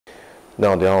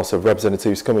Now, the House of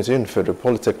Representatives Committee on Federal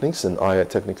Polytechnics and Higher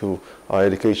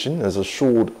Education has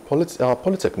assured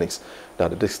polytechnics that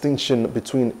the distinction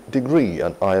between degree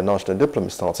and higher national diploma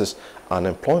status and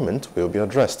employment will be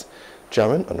addressed.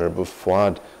 Chairman Honorable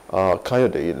Fuad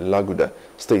Kayode Laguda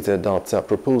stated that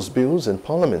proposed bills in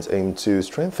Parliament aim to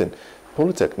strengthen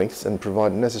polytechnics and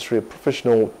provide necessary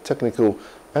professional technical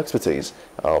expertise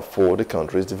for the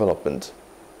country's development.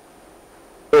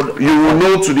 You will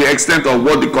know to the extent of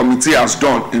what the committee has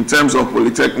done in terms of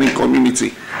polytechnic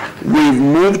community. We've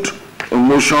moved a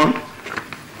motion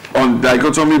on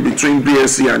dichotomy between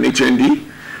BSc and HND.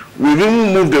 We've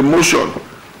even moved a motion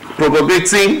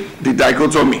propagating the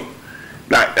dichotomy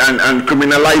and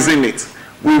criminalizing it.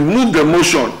 We've moved a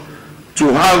motion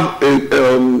to have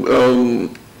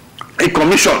a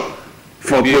commission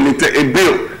for a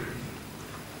bill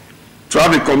to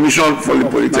have a commission for the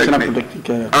polytechnic.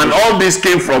 And all this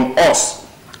came from us,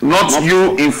 not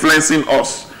you influencing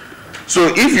us.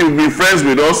 So if you've been friends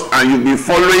with us and you've been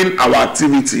following our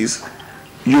activities,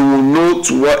 you will know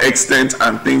to what extent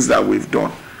and things that we've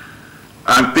done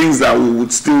and things that we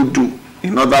would still do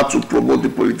in order to promote the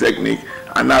polytechnic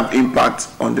and have impact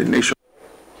on the nation.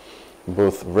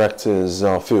 Both rectors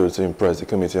failed to impress the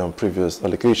committee on previous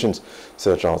allocations,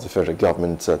 such as the federal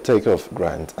government's takeoff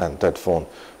grant and debt fund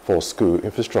for school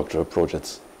infrastructure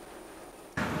projects.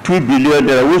 2 billion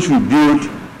which we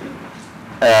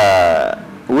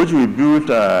built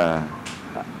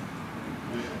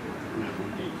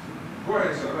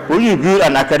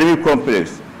an academic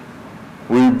complex.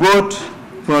 We bought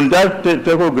from that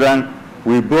takeoff grant.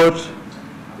 We bought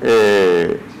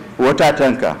a water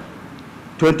tanker,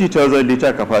 20,000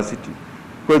 liter capacity,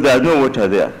 because there's no water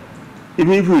there.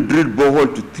 Even if you drill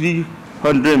borehole to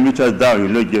 300 meters down, you'll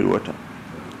not get water.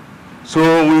 So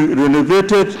we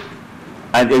renovated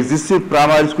an existing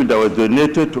primary school that was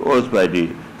donated to us by the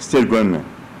state government.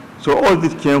 So all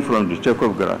this came from the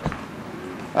takeoff grant.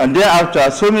 And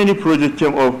thereafter, so many projects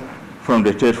came up from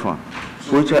the TED fund.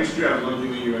 So which the ministry has not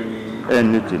given you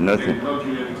anything, nothing.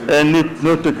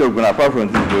 No takeoff grant apart from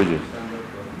this project.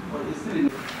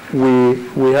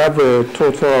 We have a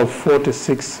total of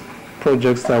 46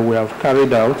 projects that we have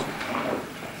carried out.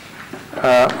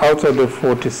 Out of the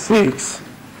 46,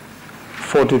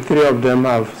 43 of them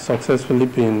have successfully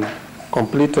been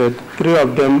completed. 3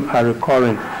 of them are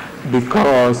recurring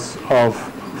because of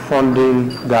funding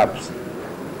gaps.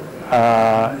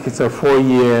 It's a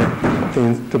 4-year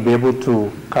thing to be able to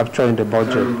capture in the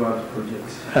budget.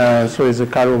 So it's a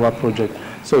carryover project.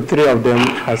 So 3 of them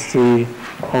are still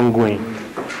ongoing.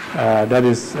 That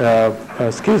is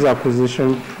skills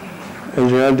acquisition,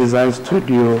 engineering design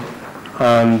studio,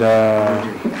 and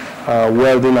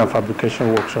welding and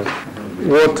fabrication workshop.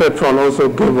 What TETRON also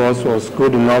gave us was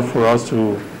good enough for us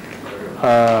to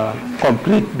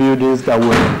complete buildings that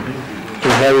were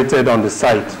inherited on the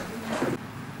site.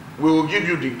 We will give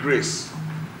you the grace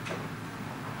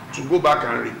to go back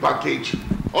and repackage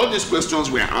all these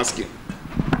questions we are asking.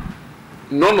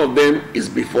 None of them is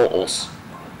before us.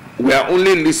 We are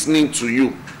only listening to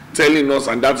you, telling us,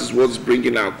 and that is what's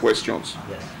bringing our questions.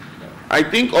 I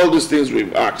think all these things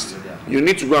we've asked, you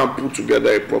need to go and put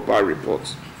together a proper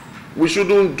report. We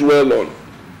shouldn't dwell on.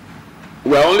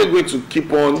 We are only going to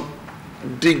keep on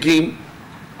digging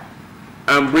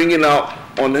and bringing out,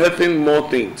 unearthing more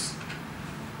things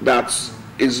that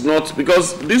is not,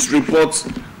 because this report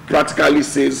practically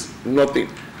says nothing,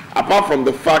 apart from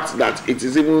the fact that it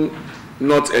is even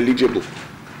not eligible.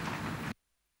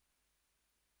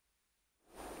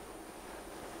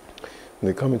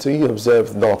 The committee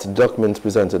observed that documents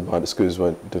presented by the schools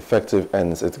were defective,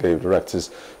 and it gave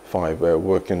directors 5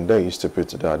 working days to put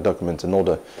their documents in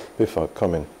order before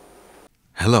coming.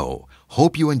 Hello,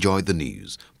 hope you enjoyed the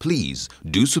news. Please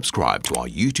do subscribe to our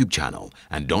YouTube channel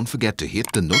and don't forget to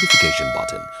hit the notification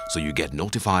button so you get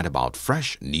notified about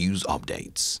fresh news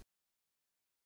updates.